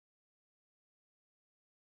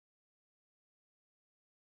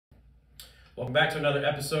Welcome back to another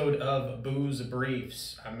episode of Booze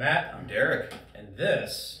Briefs. I'm Matt. I'm Derek. And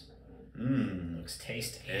this looks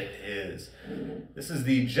tasty. It is. This is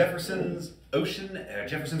the Jefferson's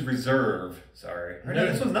Jefferson's Reserve. Sorry. No,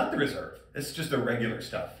 this one's not the Reserve. It's just the regular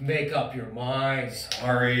stuff. Make up your mind.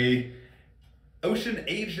 Sorry. Ocean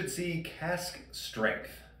Aged at Sea Cask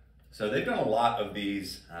Strength. So they've done a lot of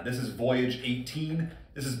these. This is Voyage 18.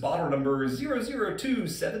 This is bottle number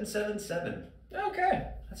 002777. Okay.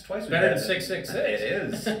 That's twice better than it. 666. It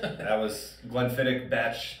is. That was Glenfiddich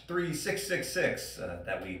batch 3666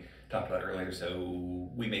 that we talked about earlier, so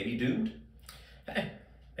we may be doomed. Hey,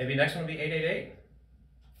 maybe next one will be 888.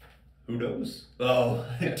 Who knows? Oh,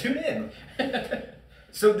 tune in.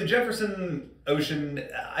 So the Jefferson Ocean,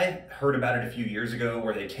 I heard about it a few years ago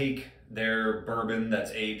where they take their bourbon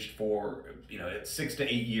that's aged for, it's 6 to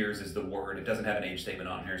 8 years is the word. It doesn't have an age statement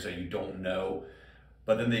on here, so you don't know.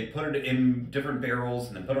 But then they put it in different barrels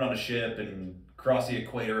and then put it on a ship and cross the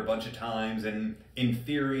equator a bunch of times. And in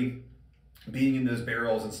theory, being in those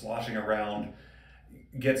barrels and sloshing around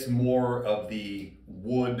gets more of the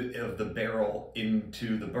wood of the barrel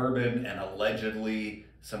into the bourbon, and allegedly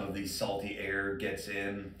some of the salty air gets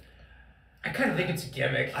in. I kind of think it's a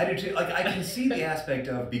gimmick. I do too. Like, I can see the aspect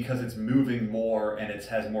of, because it's moving more and it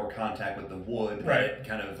has more contact with the wood, right? It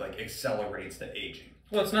kind of like accelerates the aging.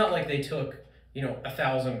 Well, it's not like they took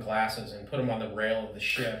 1,000 glasses and put them on the rail of the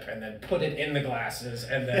ship and then put it in the glasses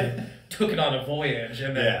and then took it on a voyage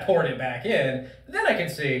and then poured it back in. Then I can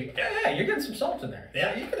see, yeah, you're getting some salt in there.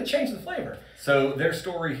 Yeah, you're going to change the flavor. So their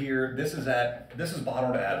story here, this is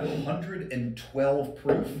bottled at 112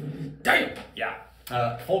 proof. Damn! Yeah.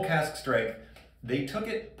 Full cask strength. They took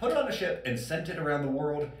it, put it on a ship, and sent it around the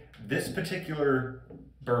world. This particular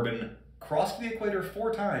bourbon crossed the equator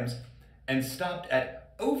 4 times and stopped at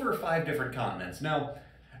over 5 different continents. Now,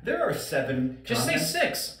 there are 7 Just continents.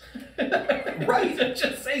 say 6. Right.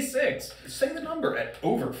 Just say 6. Say the number at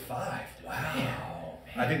over 5. Wow.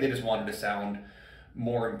 Man. I think they just wanted to sound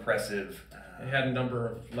more impressive. They had a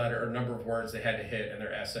number of words they had to hit in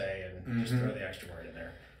their essay and just throw the extra word in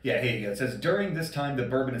there. Yeah, here you go. It says, during this time, the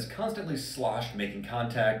bourbon is constantly sloshed, making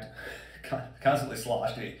contact. Constantly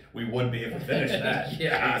sloshed. We would be if we finished that.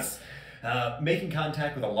 Yes. Making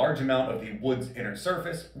contact with a large amount of the wood's inner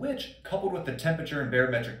surface, which, coupled with the temperature and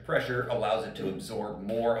barometric pressure, allows it to absorb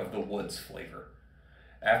more of the wood's flavor.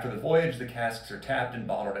 After the voyage, the casks are tapped and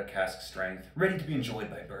bottled at cask strength, ready to be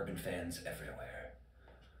enjoyed by bourbon fans everywhere.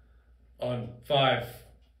 On 5+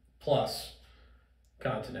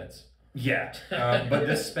 continents. Yeah, but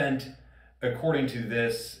this spent, according to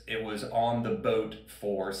this, it was on the boat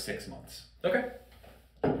for 6 months. Okay.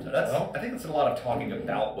 So I think that's a lot of talking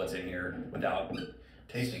about what's in here without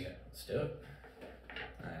tasting it. Let's do it.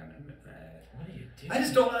 What are you doing? I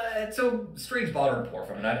just don't, it's so strange bottle to pour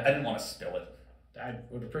from, and I didn't want to spill it. I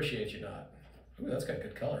would appreciate you not. Ooh, that's got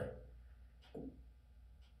good color.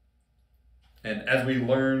 And as we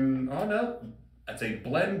learn, oh no, that's a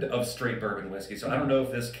blend of straight bourbon whiskey, so I don't know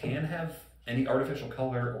if this can have any artificial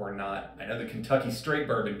color or not. I know the Kentucky straight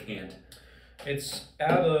bourbon can't. It's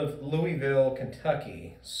out of Louisville,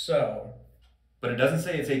 Kentucky, so... But it doesn't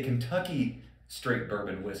say it's a Kentucky straight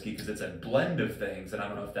bourbon whiskey because it's a blend of things, and I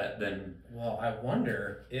don't know if that then... Well, I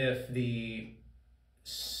wonder if the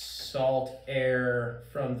salt air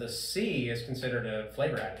from the sea is considered a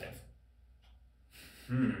flavor additive.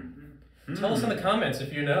 Tell us in the comments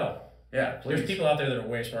if you know. Yeah, please. There's people out there that are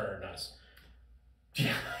way smarter than us.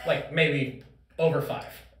 Yeah. Like maybe over 5.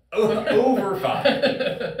 Over 5.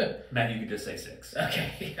 Matt, you could just say 6.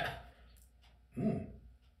 Okay, yeah.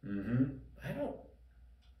 I don't...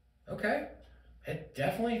 Okay. It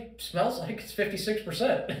definitely smells like it's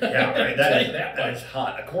 56%. Yeah, right. That is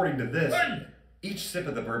hot. According to this, each sip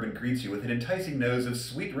of the bourbon greets you with an enticing nose of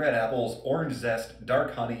sweet red apples, orange zest,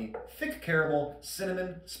 dark honey, thick caramel,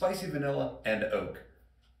 cinnamon, spicy vanilla, and oak.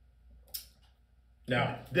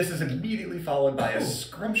 No. This is immediately followed by a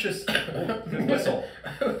scrumptious whistle.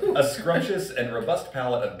 A scrumptious and robust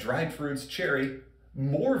palate of dried fruits, cherry,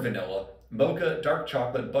 more vanilla, mocha, dark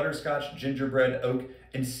chocolate, butterscotch, gingerbread, oak,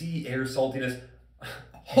 and sea air saltiness.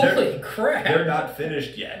 Holy crap! They're not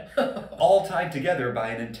finished yet. All tied together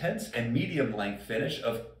by an intense and medium length finish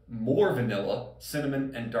of more vanilla,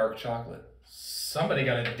 cinnamon, and dark chocolate. Somebody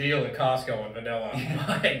got a deal at Costco on vanilla.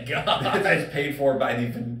 My God. That's paid for by the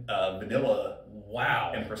vanilla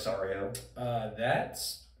impresario.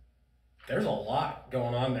 There's a lot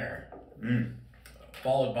going on there.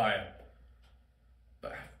 Followed by,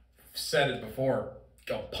 I've said it before,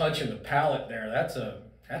 a punch in the palate there. That's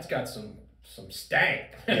got some stank.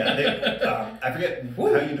 Yeah, I forget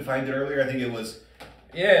how you defined it earlier. I think it was...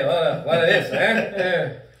 Yeah, a lot of this, man.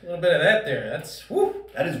 Yeah. A little bit of that there. That's whoo.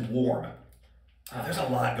 That is warm. There's a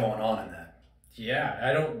lot going on in that. Yeah,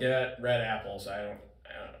 I don't get red apples. I don't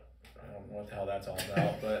know what the hell that's all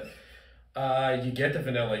about, but you get the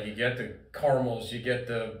vanilla, you get the caramels, you get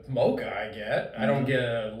the mocha. I don't get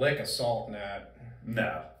a lick of salt in that.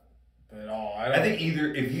 No. At all. I think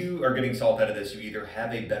either if you are getting salt out of this, you either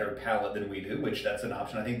have a better palate than we do, which that's an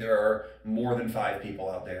option. I think there are more than 5 people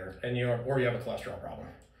out there, and you have a cholesterol problem,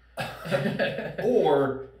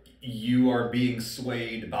 or you are being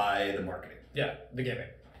swayed by the marketing. Yeah, the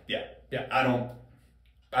gimmick. Yeah. I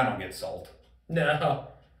don't get salt. No.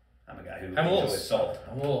 I'm a guy who enjoys salt.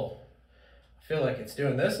 I feel like it's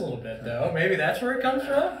doing this a little bit though. Maybe that's where it comes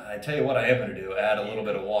from. I tell you what, I am going to do: add a little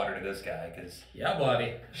bit of water to this guy, because yeah,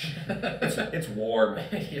 buddy, it's warm.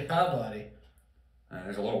 Yeah, buddy.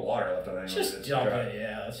 There's a little water left on it. Just dump it.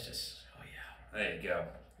 Yeah, let's just. Oh yeah. There you go.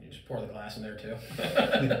 You just pour the glass in there too.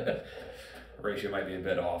 Ratio might be a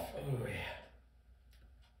bit off. Oh yeah.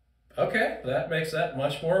 Okay, that makes that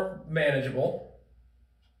much more manageable.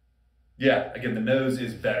 Yeah, again, the nose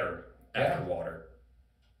is better after water.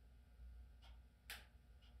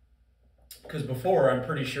 Because before, I'm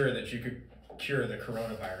pretty sure that you could cure the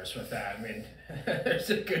coronavirus with that. I mean, there's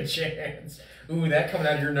a good chance. Ooh, that coming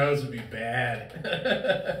out of your nose would be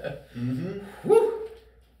bad. Woo!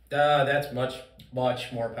 That's much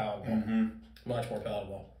more palatable. Much more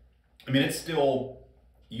palatable. I mean, you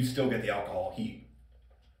still get the alcohol heat.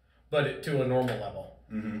 But to a normal level.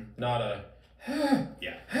 Not a...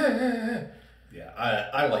 Yeah. Yeah,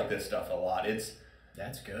 I like this stuff a lot.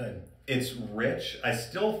 That's good. It's rich. I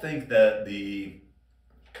still think that the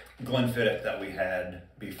Glenfiddich that we had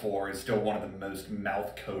before is still one of the most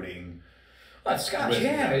mouth-coating. Well, it's Scotch,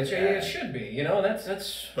 yeah, it should be. You know,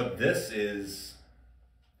 that's. But this is.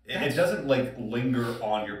 It doesn't like linger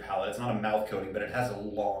on your palate. It's not a mouth coating, but it has a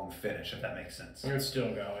long finish, if that makes sense. It's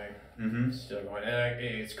still going. It's still going, and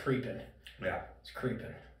it's creeping. Yeah, it's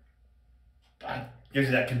creeping. Gives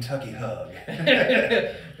you that Kentucky hug.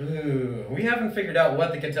 Ooh, we haven't figured out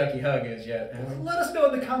what the Kentucky hug is yet. Let us know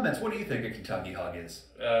in the comments. What do you think a Kentucky hug is?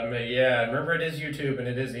 Yeah, remember it is YouTube and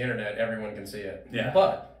it is the internet. Everyone can see it. Yeah.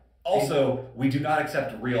 But also, we do not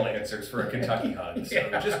accept real answers for a Kentucky hug. So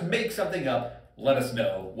just make something up. Let us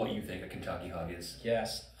know what you think a Kentucky hug is.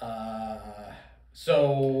 Yes.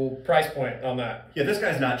 So price point on that. Yeah, this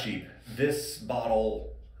guy's not cheap. This bottle.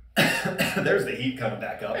 There's the heat coming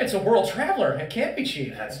back up. It's a world traveler. It can't be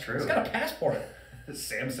cheap. That's true. It's got a passport.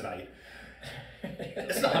 Samsonite.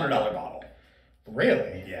 This is a $100 bottle.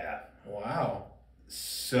 Really? Yeah. Wow.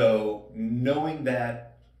 So, knowing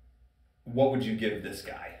that, what would you give this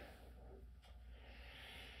guy?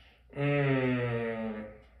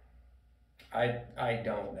 I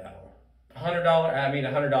don't know. $100. I mean,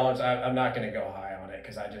 $100. I'm not going to go high on it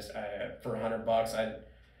because for $100,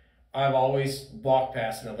 I've always walked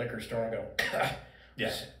past in the liquor store and go,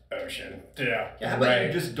 yes, Ocean. Yeah. How about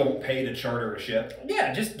you just don't pay to charter a ship?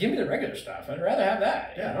 Yeah, just give me the regular stuff. I'd rather have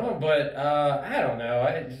that. Yeah. You know? But I don't know.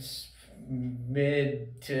 It's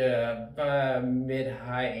mid to mid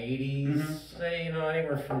high 80s. You know,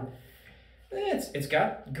 anywhere from. It's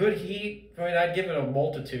got good heat. I mean, I'd give it a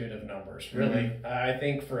multitude of numbers. Really, I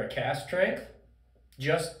think for a cask strength,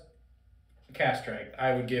 just cask strength,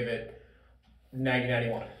 I would give it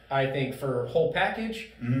 90-91. I think for whole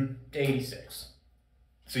package, 86.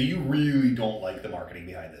 So you really don't like the marketing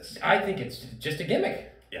behind this? I think it's just a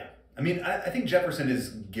gimmick. Yeah. I mean, I think Jefferson is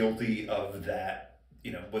guilty of that,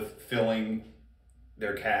 you know, with filling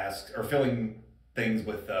their casks, or filling things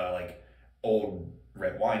with, like, old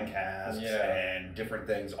red wine casks and different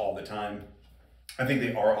things all the time. I think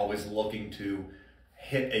they are always looking to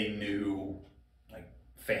hit a new, like,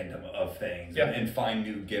 fandom of things and find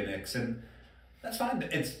new gimmicks, and that's fine.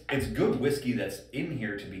 It's good whiskey that's in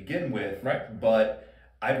here to begin with, right? But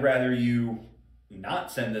I'd rather you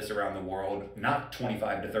not send this around the world, not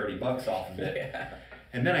 $25 to $30 off of it.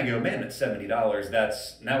 And then I go, man, it's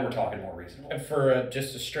 $70. Now we're talking more reasonable. And for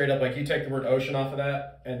just a straight up, like, you take the word ocean off of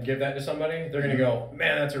that and give that to somebody, they're gonna go,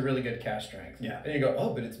 man, that's a really good cask strength. Yeah. And you go,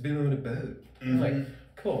 oh, but it's been on a boat. Like,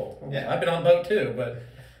 cool. Yeah. I've been on a boat too, but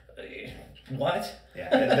what?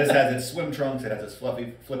 Yeah. This has its swim trunks. It has its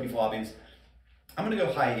flippy floppies. I'm gonna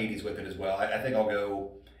go high 80s with it as well. I think I'll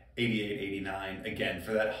go 88, 89. Again,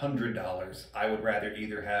 for that $100, I would rather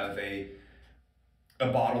either have a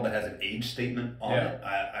bottle that has an age statement on it.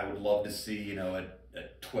 I would love to see, you know, a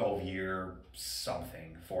 12-year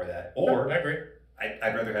something for that. Or I agree.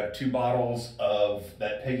 I'd rather have 2 bottles of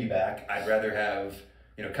that piggyback. I'd rather have,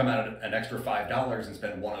 you know, come out at an extra $5 and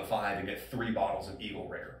spend $105 and get 3 bottles of Eagle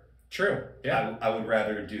Rare. True. Yeah. I would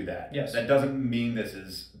rather do that. Yes. That doesn't mean this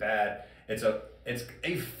is bad. It's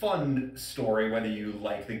a fun story, whether you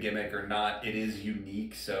like the gimmick or not. It is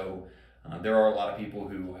unique, so there are a lot of people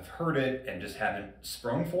who have heard it and just haven't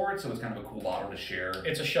sprung for it, so it's kind of a cool bottle to share.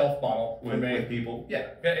 It's a shelf bottle with people. Yeah.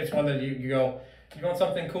 It's one that you go, you want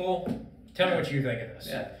something cool? Tell me what you think of this.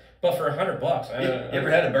 Yeah. But for $100, you ever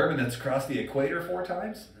had a bourbon that's crossed the equator 4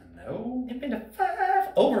 times? No. It's been to 5.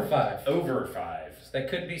 Over 5. Over 5. So that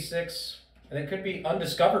could be 6. And it could be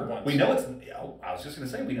undiscovered ones. We know it's, I was just going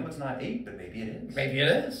to say, we know it's not 8, but maybe it is. Maybe it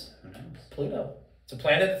is. Who knows? Pluto. It's a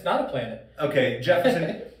planet that's not a planet. Okay,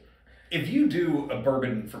 Jefferson, if you do a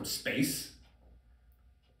bourbon from space,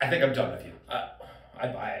 I think I'm done with you.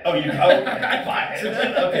 I'd buy it. Oh, you? Oh, I'd buy it.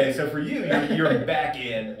 Okay, so for you, you're back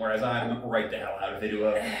in, whereas I'm right the hell out if they do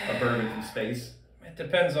a bourbon from space. It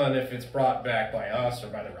depends on if it's brought back by us or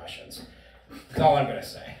by the Russians. That's all I'm going to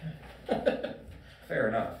say. Fair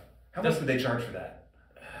enough. How much would they charge for that?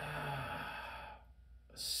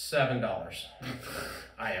 $7.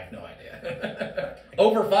 I have no idea.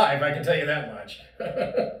 Over 5, I can tell you that much.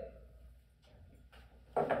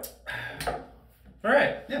 All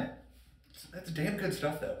right. Yeah. That's damn good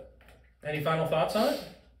stuff, though. Any final thoughts on it?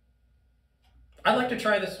 I'd like to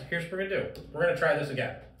try this. Here's what we're going to do. We're going to try this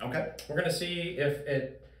again. Okay. We're going to see if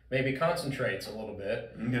it maybe concentrates a little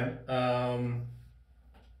bit. Okay.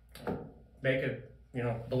 Make a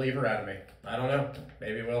believer out of me. I don't know.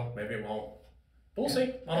 Maybe it will. Maybe it won't. We'll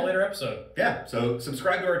see on a later episode. Yeah, so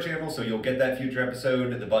subscribe to our channel so you'll get that future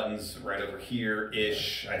episode. The button's right over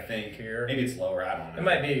here-ish, I think. Here. Maybe it's lower, I don't know. It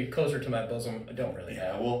might be closer to my bosom. I don't really know.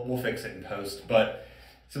 Yeah, we'll fix it in post. But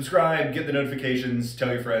subscribe, get the notifications,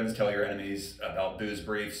 tell your friends, tell your enemies about Booze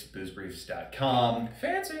Briefs, boozebriefs.com.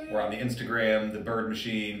 Fancy. We're on the Instagram, the Bird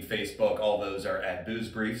Machine, Facebook. All those are at Booze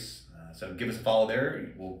Briefs. So give us a follow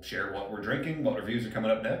there. We'll share what we're drinking, what reviews are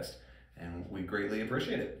coming up next. And we greatly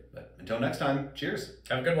appreciate it. But until next time, cheers.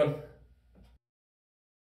 Have a good one.